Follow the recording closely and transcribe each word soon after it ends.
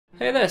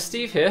Hey there,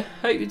 Steve here.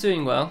 Hope you're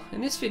doing well.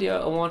 In this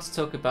video I want to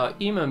talk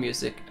about emo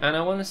music, and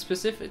I want to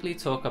specifically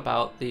talk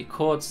about the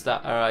chords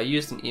that are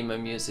used in emo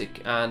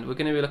music, and we're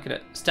going to be looking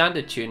at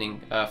standard tuning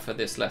for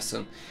this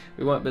lesson.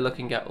 We won't be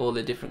looking at all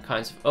the different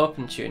kinds of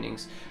open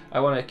tunings.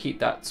 I want to keep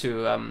that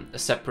to a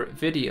separate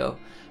video.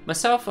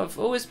 Myself, I've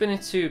always been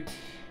into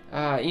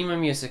emo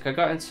music. I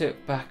got into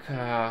it back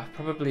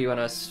probably when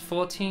I was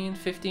 14,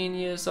 15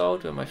 years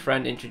old, when my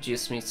friend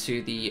introduced me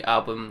to the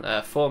album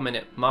 4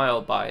 Minute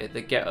Mile by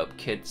the Get Up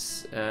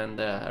Kids, and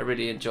I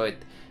really enjoyed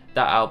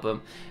that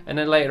album. And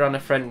then later on a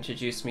friend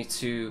introduced me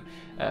to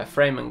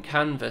Frame and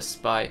Canvas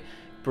by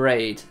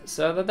Braid,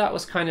 so that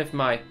was kind of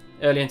my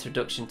early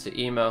introduction to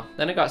emo.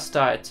 Then I got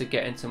started to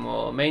get into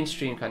more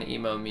mainstream kind of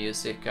emo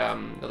music.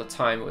 At the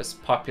time it was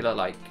popular,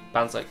 like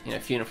bands like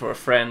Funeral for a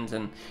Friend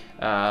and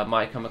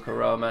My Chemical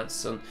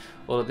Romance and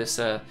all of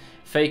this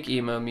fake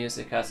emo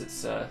music, as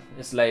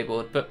it's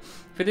labeled. But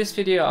for this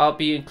video I'll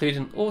be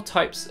including all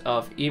types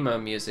of emo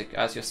music,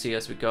 as you'll see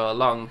as we go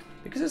along,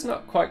 because it's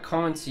not quite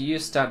common to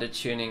use standard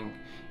tuning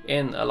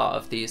in a lot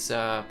of these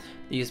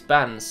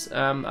bands.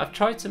 I've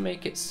tried to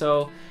make it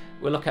so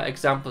we'll look at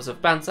examples of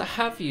bands that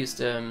have used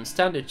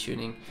standard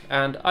tuning,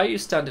 and I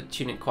use standard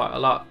tuning quite a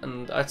lot,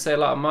 and I'd say a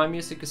lot of my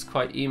music is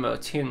quite emo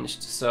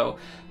tinged, so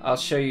I'll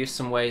show you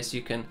some ways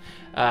you can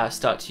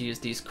start to use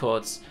these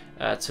chords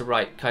to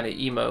write kind of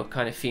emo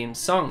kind of themed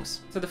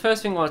songs. So the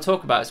first thing I want to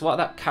talk about is what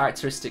that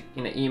characteristic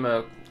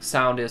emo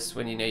sound is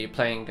when you're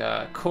playing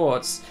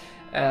chords.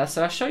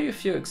 So I'll show you a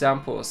few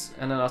examples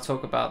and then I'll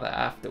talk about that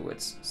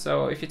afterwards.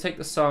 So if you take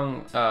the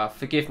song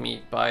Forgive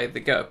Me by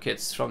the Get Up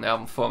Kids from the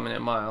album 4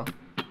 Minute Mile.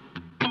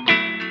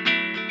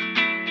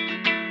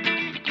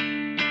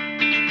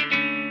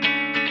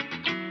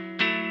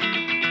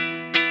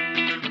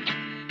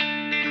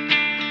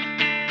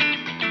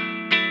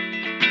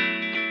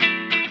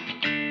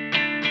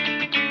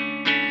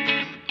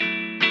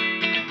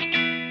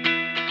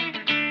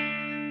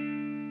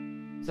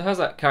 So it has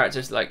that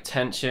characteristic like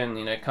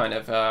tension, kind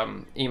of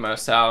emo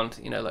sound,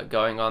 like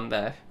going on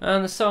there.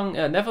 And the song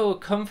Never Will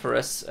Come For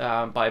Us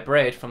by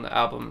Braid from the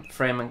album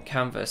Frame and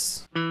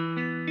Canvas.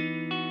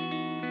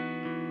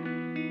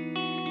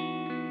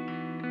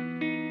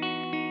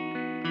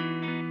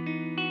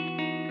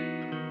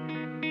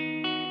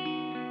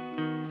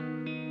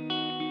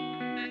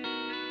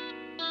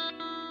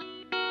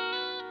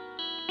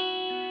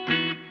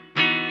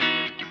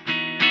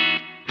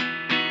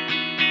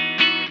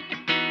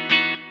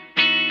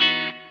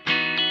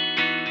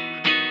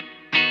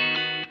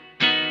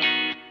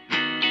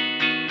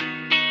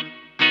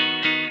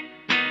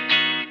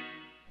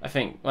 I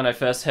think when I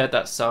first heard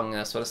that song,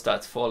 I sort of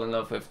started to fall in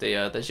love with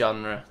the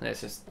genre.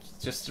 It's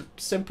just a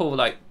simple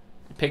like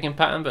picking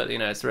pattern, but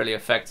it's really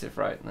effective,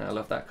 right? And I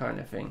love that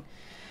kind of thing.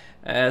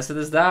 So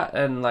there's that,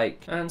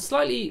 and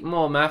slightly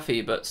more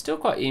mathy, but still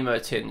quite emo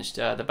tinged.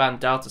 The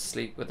band Delta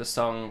Sleep with the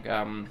song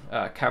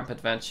Camp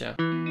Adventure.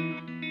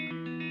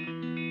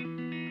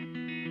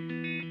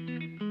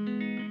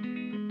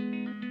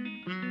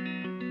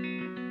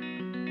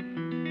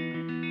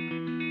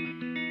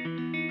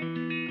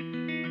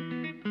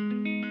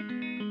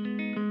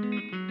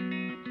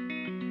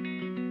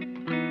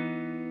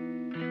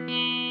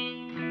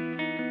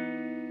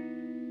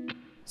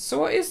 So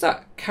what is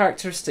that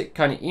characteristic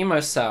kind of emo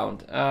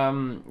sound?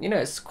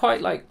 It's quite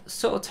like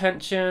subtle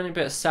tension, a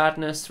bit of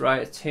sadness,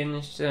 right? It's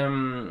tinged,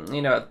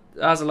 it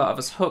has a lot of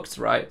us hooked,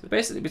 right? But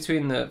basically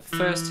between the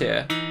first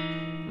here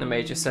and the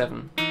major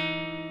 7,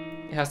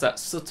 it has that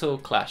subtle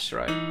clash,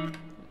 right?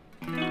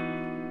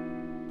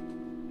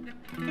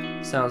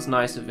 Sounds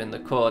nice within the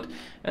chord.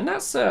 And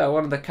that's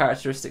one of the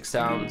characteristic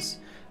sounds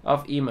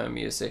of emo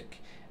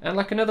music. And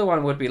like another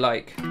one would be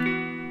that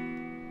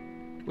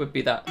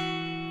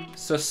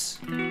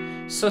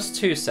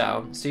sus2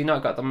 sound, so you've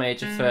not got the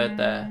major third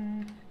there,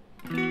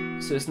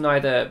 so it's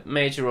neither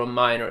major or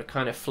minor, it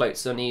kind of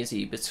floats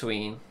uneasy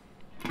between.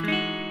 So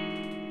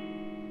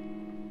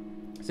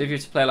if you were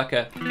to play like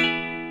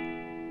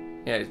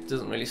it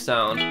doesn't really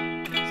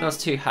sounds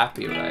too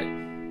happy, right?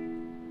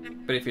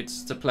 But if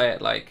it's to play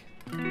it like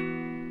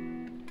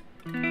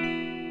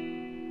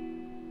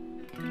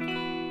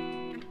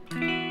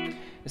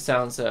it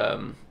sounds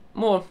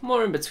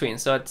more in between,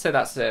 so I'd say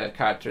that's a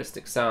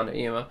characteristic sound of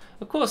emo.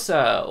 Of course,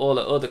 all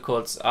the other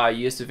chords are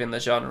used within the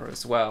genre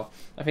as well.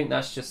 I think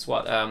that's just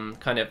what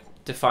kind of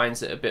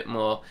defines it a bit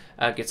more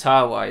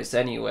guitar-wise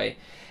anyway.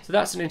 So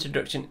that's an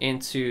introduction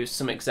into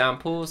some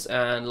examples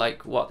and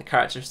like what the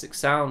characteristic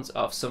sounds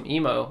of some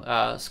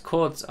emo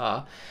chords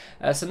are.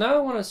 So now I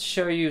want to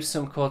show you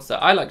some chords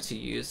that I like to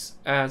use,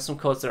 and some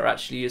chords that are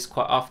actually used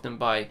quite often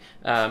by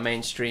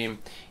mainstream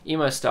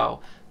emo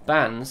style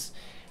bands.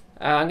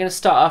 I'm going to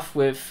start off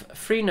with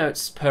 3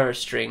 notes per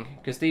string,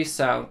 because these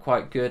sound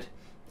quite good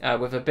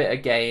with a bit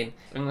of gain.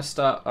 I'm going to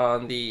start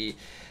on the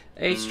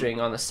A string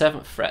on the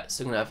 7th fret,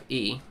 so I'm going to have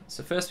E.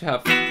 So first we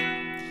have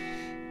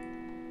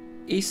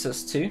E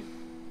sus2,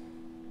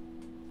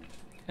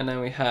 and then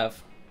we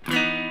have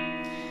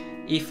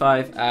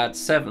E5 add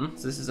 7,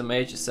 so this is a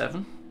major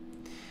 7,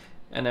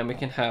 and then we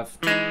can have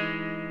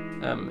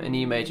an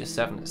E major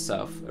 7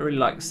 itself. I really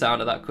like the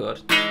sound of that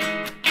chord.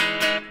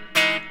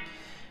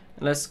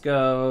 Let's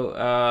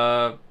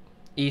go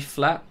E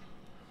flat,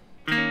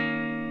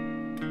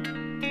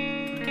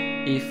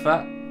 E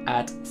flat,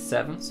 add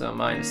 7, so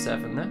minus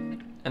 7 there,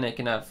 and then you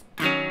can have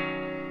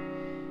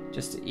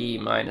just E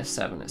minus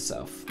 7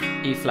 itself,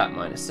 E flat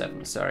minus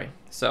 7, sorry.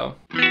 So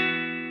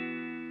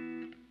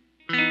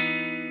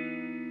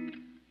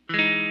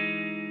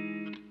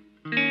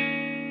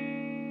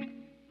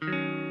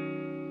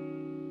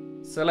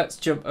let's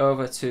jump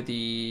over to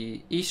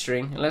the E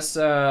string, and let's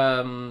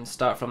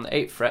start from the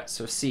 8th fret,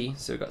 so C.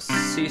 So we've got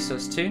C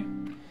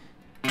sus2,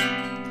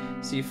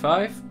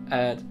 C5,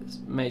 add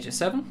major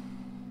 7,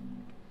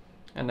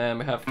 and then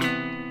we have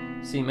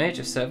C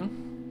major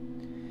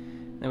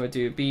 7, then we'll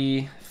do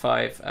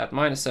B5, add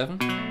minus 7,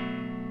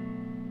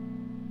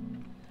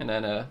 and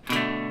then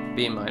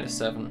B minus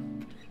 7.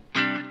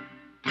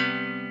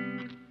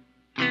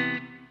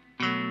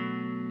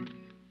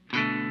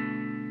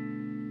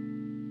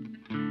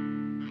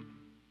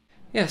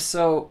 Yeah,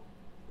 so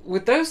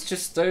with those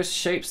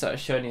shapes that I've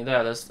shown you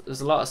there,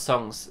 there's a lot of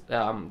songs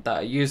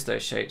that use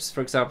those shapes.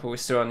 For example, we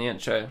saw on the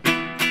intro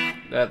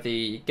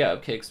the Get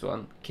Up Kids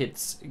one,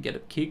 Kids, Get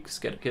Up Kids,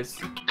 Get Up Kids.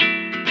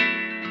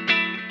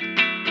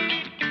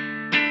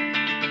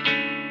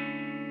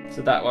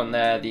 So that one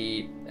there,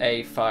 the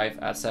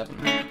A5 add 7,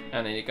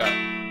 and then you got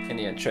in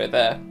the intro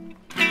there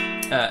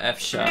F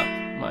sharp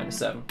minus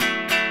 7.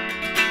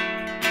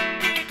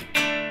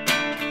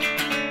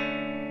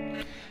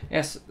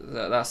 Yes,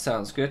 that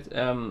sounds good.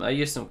 I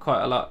use them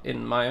quite a lot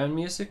in my own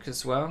music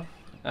as well.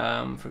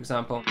 For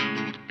example,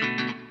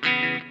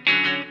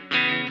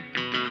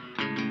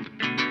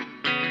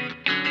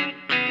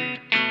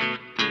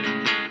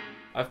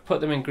 I've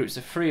put them in groups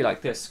of 3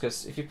 like this,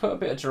 because if you put a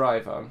bit of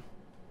drive on,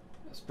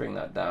 let's bring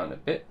that down a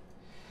bit,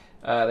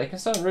 they can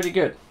sound really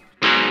good.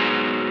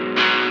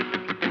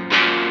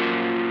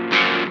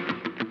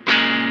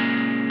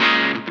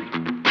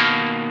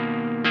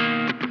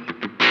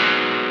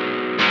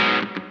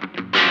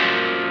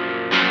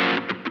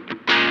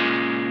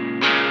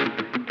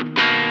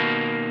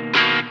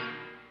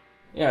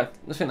 Yeah,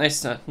 I think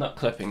they're not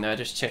clipping there,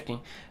 just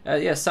checking.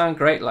 Yeah, sound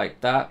great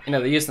like that. You know,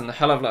 they're using a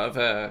hell of a lot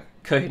of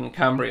Coheed and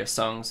Cambria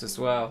songs as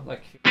well.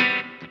 Like,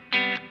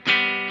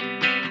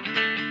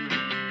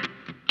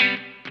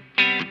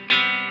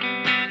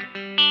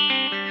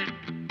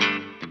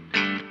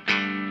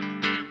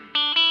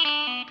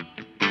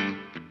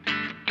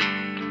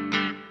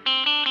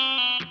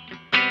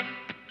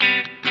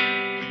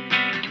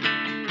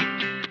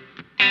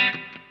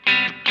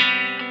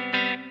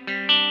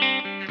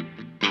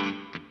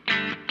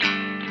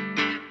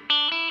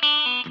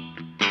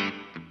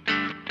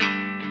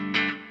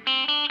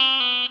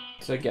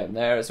 so again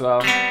there as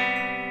well,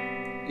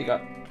 you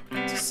got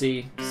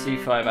C,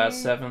 C5 add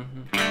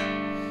 7,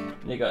 and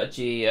you got a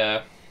G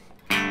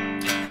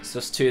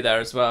sus2 there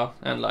as well,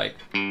 and like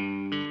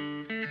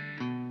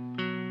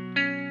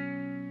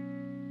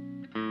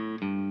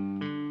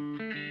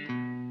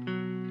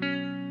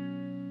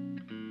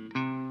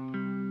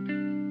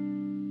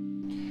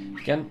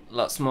again,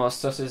 lots more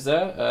susses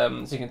there.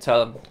 As you can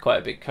tell, I'm quite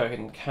a big Coheed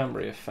and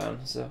Cambria fan,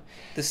 so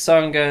this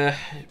song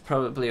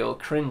probably all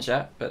cringe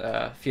at,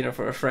 but Funeral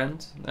for a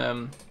Friend.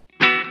 So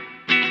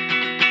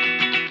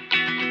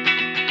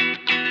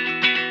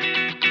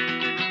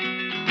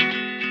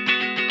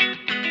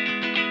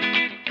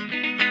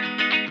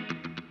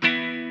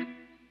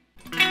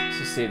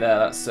you see there,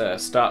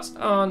 that's starts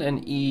on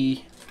an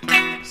E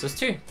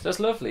sus2. So that's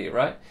lovely,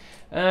 right?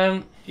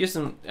 Use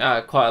them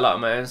quite a lot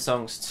of my own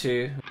songs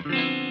too.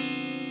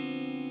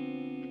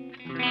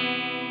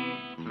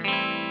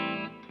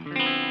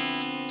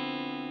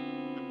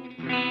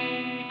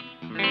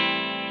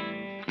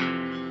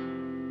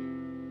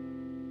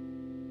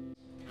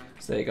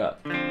 So you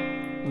got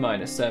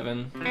minus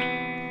 7,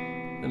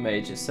 the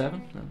major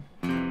 7,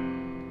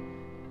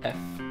 and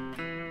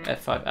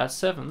F5 add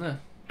 7 there.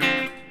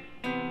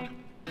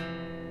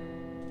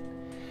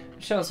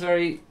 Which sounds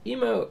very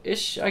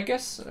emo-ish, I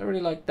guess. I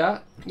really like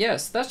that.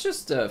 Yes, that's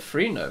just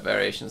 3 note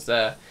variations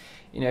there.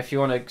 You know, if you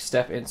want to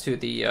step into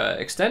the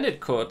extended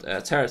chord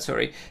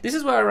territory, this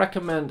is where I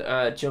recommend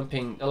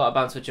jumping. A lot of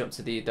bands will jump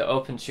to the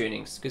open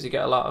tunings, because you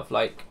get a lot of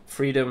like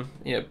freedom.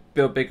 You know,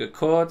 build bigger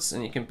chords,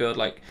 and you can build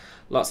like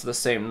lots of the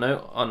same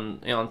note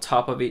on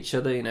top of each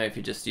other. You know, if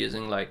you're just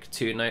using like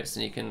 2 notes,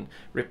 and you can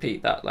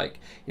repeat that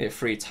like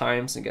 3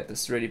 times and get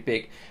this really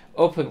big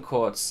open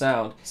chord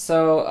sound.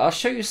 So I'll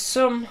show you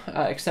some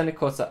extended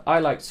chords that I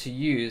like to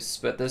use,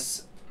 but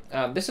this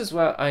is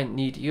where I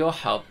need your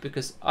help,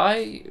 because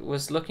I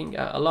was looking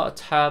at a lot of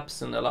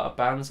tabs and a lot of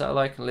bands that I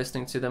like and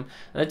listening to them,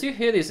 and I do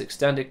hear these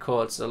extended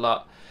chords a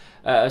lot.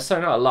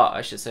 Sorry, not a lot,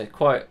 I should say,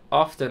 quite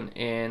often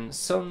in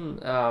some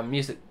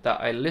music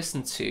that I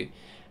listen to.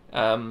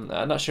 I'm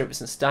not sure if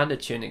it's in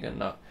standard tuning or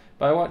not,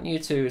 but I want you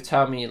to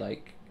tell me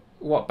like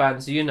what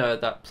bands you know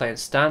that play in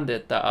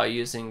standard that are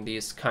using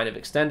these kind of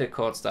extended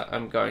chords that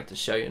I'm going to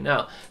show you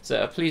now.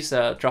 So please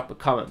drop a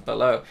comment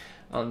below.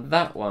 on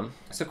that one.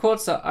 So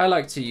chords that I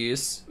like to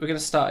use, we're going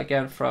to start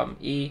again from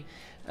E,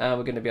 and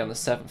we're going to be on the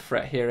 7th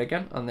fret here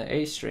again on the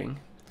A string.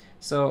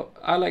 So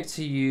I like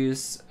to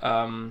use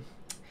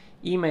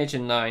E major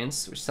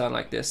 9s, which sound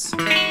like this.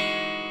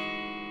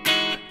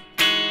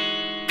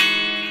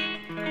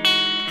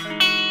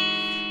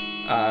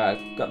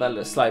 Got that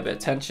little slight bit of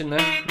tension there,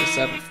 the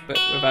 7th, but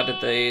we've added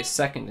the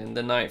 2nd in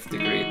the 9th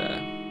degree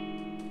there.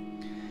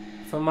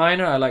 For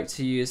minor, I like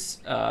to use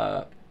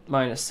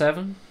minor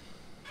 7.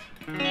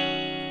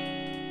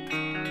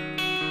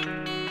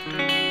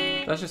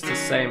 That's just the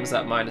same as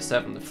that minor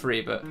 7, the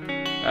 3, but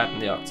adding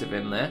the octave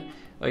in there.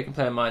 Or you can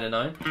play a minor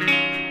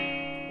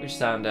 9, which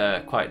sound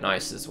quite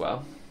nice as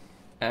well.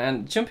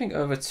 And jumping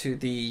over to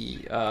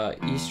the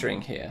E string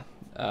here,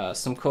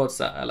 some chords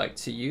that I like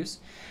to use.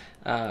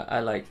 I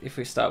like, if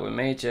we start with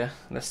major,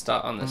 let's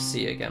start on the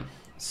C again.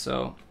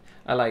 So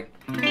I like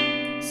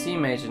C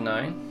major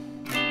 9,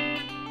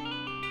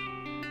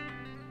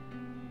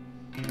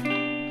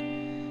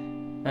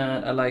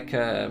 and I like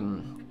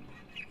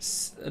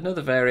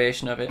another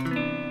variation of it,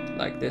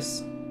 like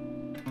this,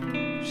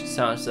 which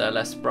sounds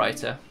less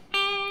brighter.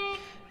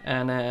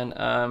 And then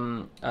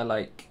I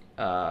like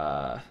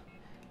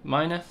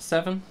minor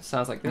 7,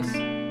 sounds like this.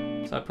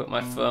 So I put my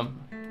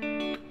thumb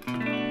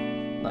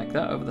like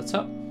that over the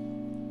top.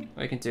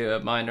 Or you can do a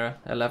minor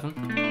 11,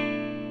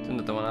 it's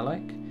another one I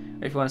like.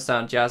 Or if you want to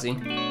sound jazzy,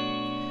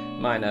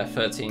 minor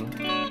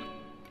 13.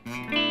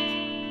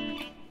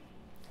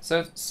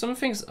 So some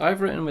things I've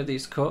written with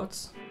these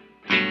chords.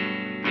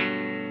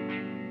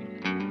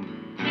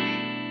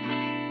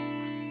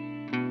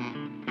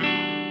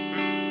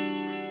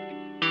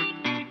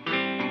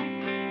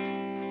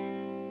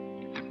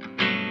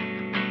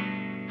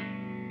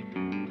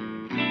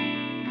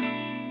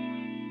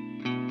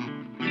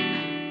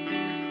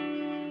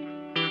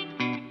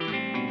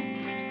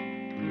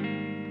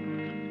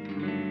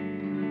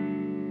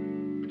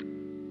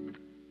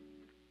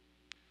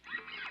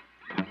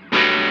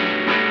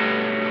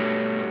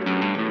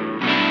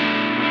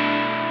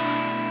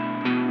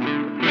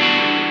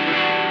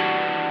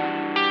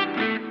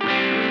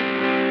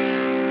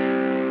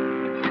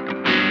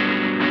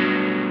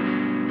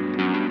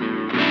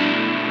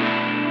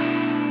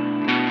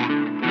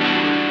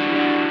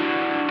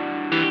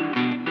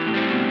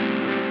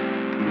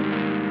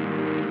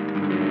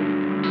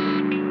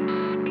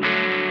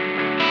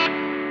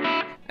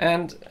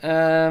 And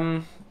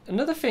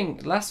another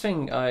thing, last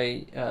thing,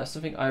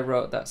 something I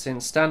wrote that's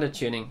in standard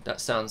tuning that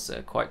sounds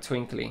quite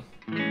twinkly.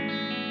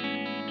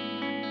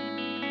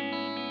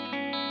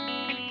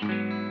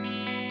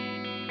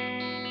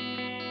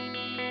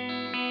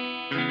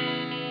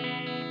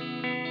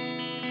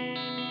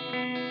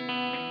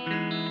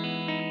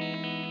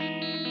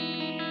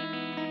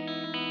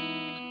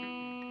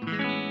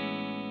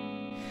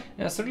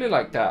 Yeah, so I really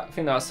like that. I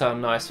think that'll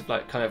sound nice with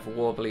like kind of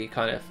warbly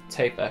kind of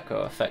tape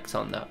echo effect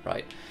on that,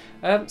 right?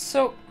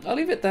 So I'll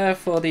leave it there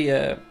for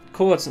the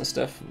chords and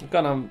stuff. We've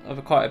gone on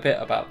over quite a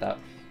bit about that.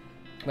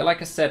 But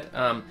like I said,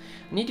 I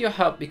need your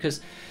help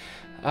because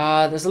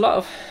there's a lot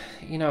of,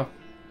 you know,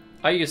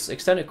 I use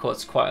extended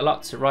chords quite a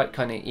lot to write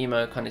kind of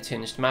emo, kind of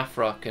tinged math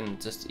rock and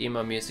just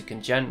emo music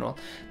in general.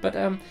 But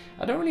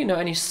I don't really know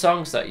any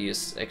songs that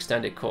use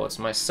extended chords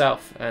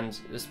myself, and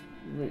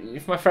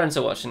if my friends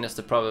are watching this,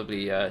 they're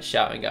probably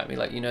shouting at me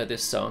like, you know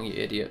this song, you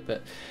idiot.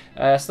 But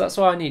so that's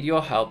why I need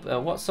your help.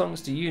 What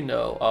songs do you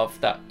know of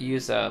that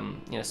use you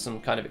know,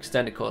 some kind of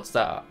extended chords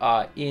that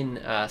are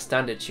in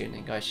standard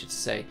tuning, I should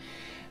say?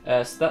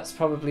 So that's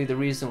probably the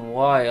reason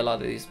why a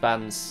lot of these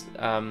bands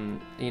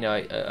you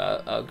know,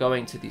 are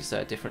going to these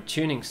different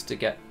tunings to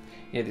get,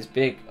 you know, these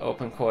big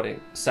open chording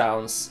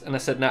sounds. And I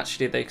said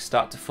naturally they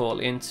start to fall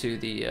into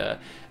the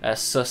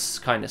sus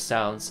kind of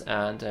sounds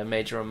and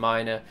major and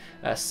minor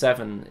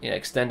 7, you know,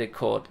 extended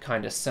chord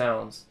kind of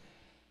sounds.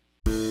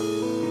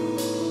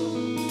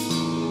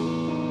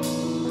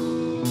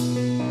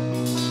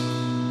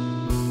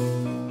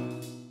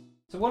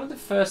 So one of the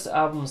first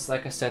albums,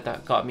 like I said,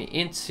 that got me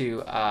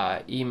into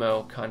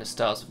emo kind of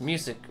styles of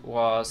music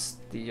was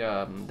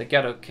the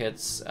Ghetto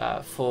Kids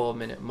 4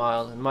 Minute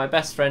Mile, and my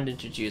best friend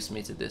introduced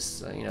me to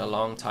this you know, a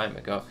long time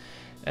ago,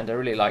 and I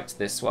really liked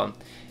this one.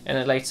 And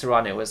then later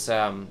on it was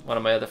one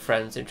of my other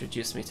friends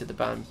introduced me to the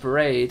band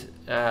Braid,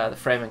 the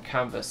Frame and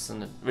Canvas,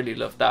 and I really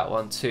loved that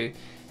one too.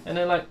 And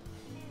then like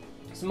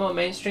some more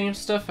mainstream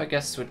stuff, I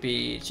guess, would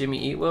be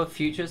Jimmy Eat World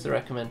Futures. I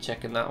recommend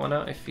checking that one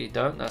out if you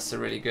don't. That's a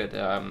really good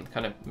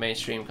kind of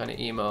mainstream kind of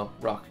emo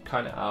rock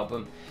kind of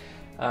album.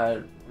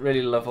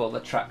 Really love all the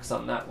tracks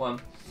on that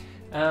one.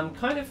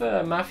 Kind of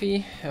a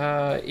mathy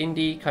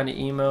indie kind of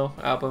emo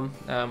album.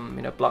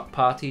 You know, Block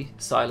Party,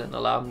 Silent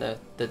Alarm,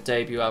 the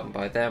debut album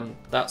by them.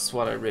 That's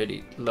one I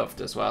really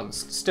loved as well, and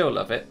still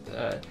love it.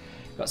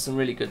 Got some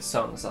really good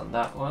songs on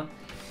that one.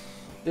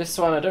 This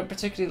one I don't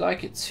particularly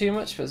like it too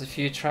much, but there's a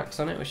few tracks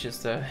on it, which is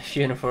the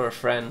Funeral for a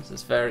Friend.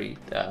 It's very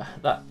the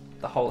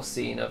whole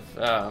scene of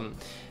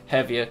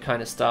heavier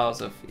kind of styles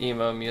of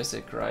emo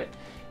music, right?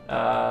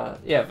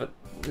 Yeah, but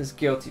this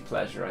guilty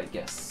pleasure, I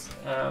guess.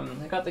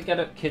 I got the Get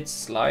Up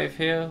Kids Live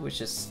here,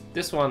 which is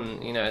this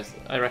one. You know,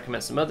 I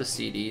recommend some other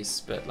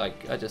CDs, but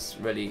like I just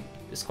really,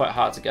 it's quite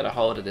hard to get a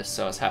hold of this,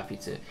 so I was happy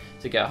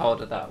to get a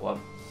hold of that one.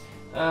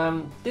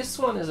 This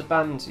one is a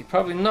band you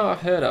probably not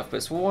heard of, but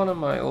it's one of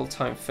my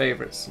all-time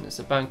favorites, and it's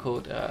a band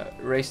called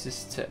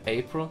Racist to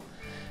April,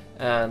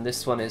 and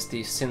this one is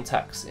the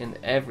Syntax in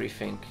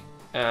Everything.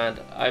 And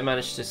I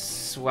managed to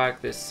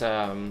snag this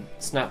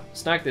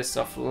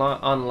off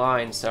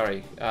online,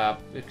 sorry,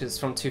 because it's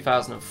from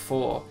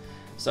 2004,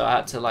 so I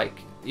had to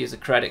like use a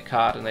credit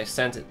card and they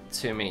sent it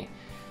to me.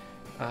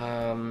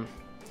 I'm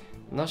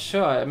not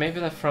sure, maybe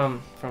they're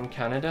from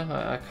Canada,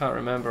 I can't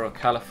remember, or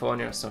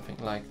California or something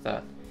like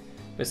that.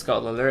 But it's got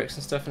all the lyrics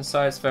and stuff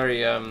inside. It's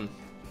very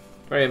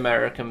very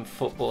American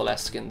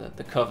football-esque in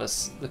the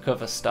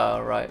cover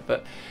style, right?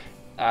 But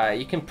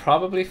you can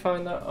probably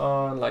find that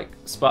on like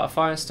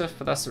Spotify and stuff,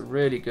 but that's a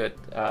really good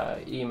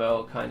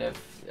emo kind of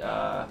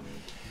I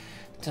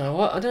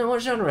don't know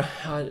what genre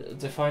I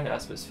define it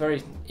as, but it's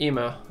very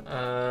emo.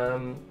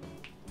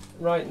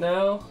 Right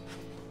now,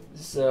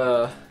 this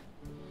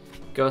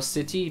Ghost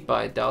City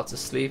by Delta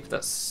Sleep.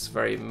 That's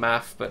very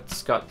math, but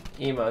it's got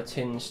emo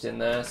tinged in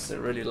there, so I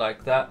really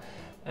like that.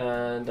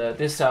 And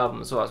this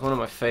album as well, it's one of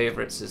my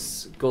favorites,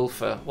 is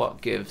Gulfer,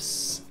 What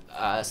Gives.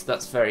 So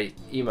that's very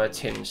emo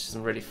tinged,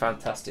 some really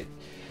fantastic,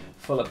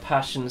 full of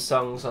passion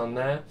songs on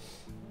there.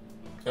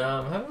 I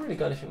haven't really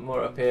got anything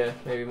more up here,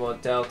 maybe more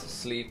Delta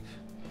Sleep.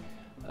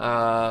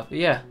 But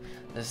yeah,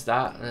 there's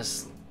that.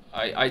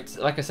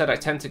 Like I said, I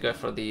tend to go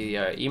for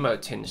the emo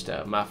tinged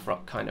math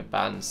rock kind of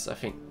bands. I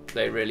think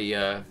they really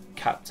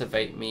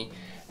captivate me.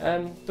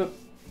 But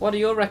what are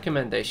your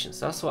recommendations?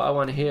 That's what I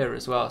want to hear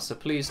as well. So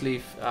please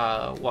leave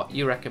what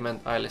you recommend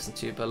I listen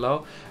to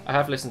below. I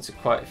have listened to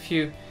quite a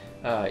few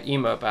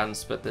emo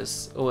bands, but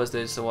there's always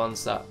the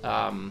ones that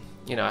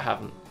you know, I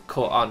haven't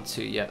caught on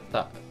to yet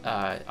that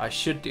I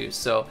should do.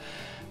 So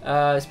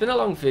it's been a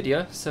long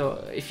video,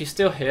 so if you're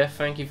still here,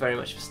 thank you very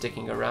much for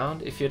sticking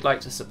around. If you'd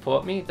like to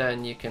support me,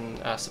 then you can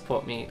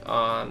support me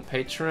on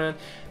Patreon.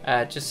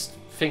 Just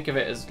think of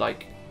it as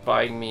like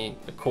buying me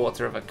a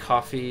quarter of a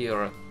coffee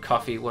or a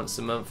coffee once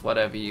a month,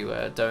 whatever you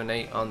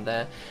donate on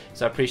there.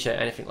 So I appreciate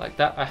anything like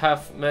that. I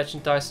have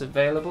merchandise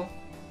available.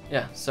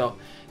 Yeah, so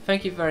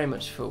thank you very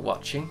much for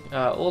watching.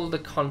 All the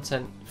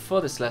content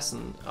for this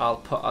lesson I'll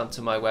put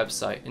onto my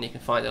website, and you can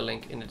find a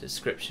link in the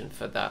description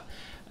for that.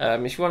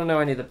 If you want to know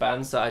any of the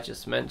bands that I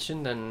just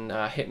mentioned, then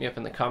hit me up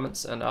in the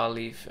comments and I'll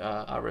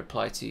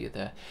reply to you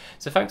there.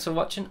 So thanks for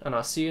watching, and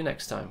I'll see you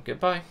next time.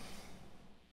 Goodbye.